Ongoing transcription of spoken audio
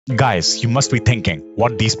Guys, you must be thinking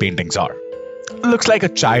what these paintings are. Looks like a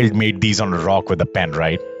child made these on a rock with a pen,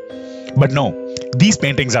 right? But no, these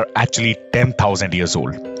paintings are actually 10,000 years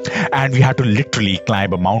old. And we had to literally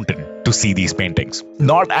climb a mountain to see these paintings.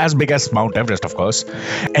 Not as big as Mount Everest, of course.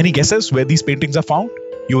 Any guesses where these paintings are found?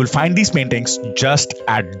 You will find these paintings just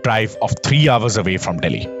at drive of 3 hours away from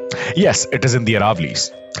Delhi. Yes, it is in the Aravallis.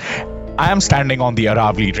 I am standing on the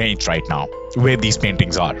Aravalli range right now, where these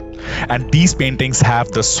paintings are. And these paintings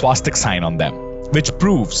have the swastik sign on them, which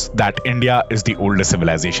proves that India is the oldest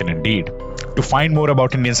civilization indeed. To find more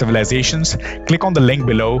about Indian civilizations, click on the link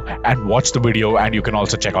below and watch the video, and you can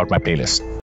also check out my playlist.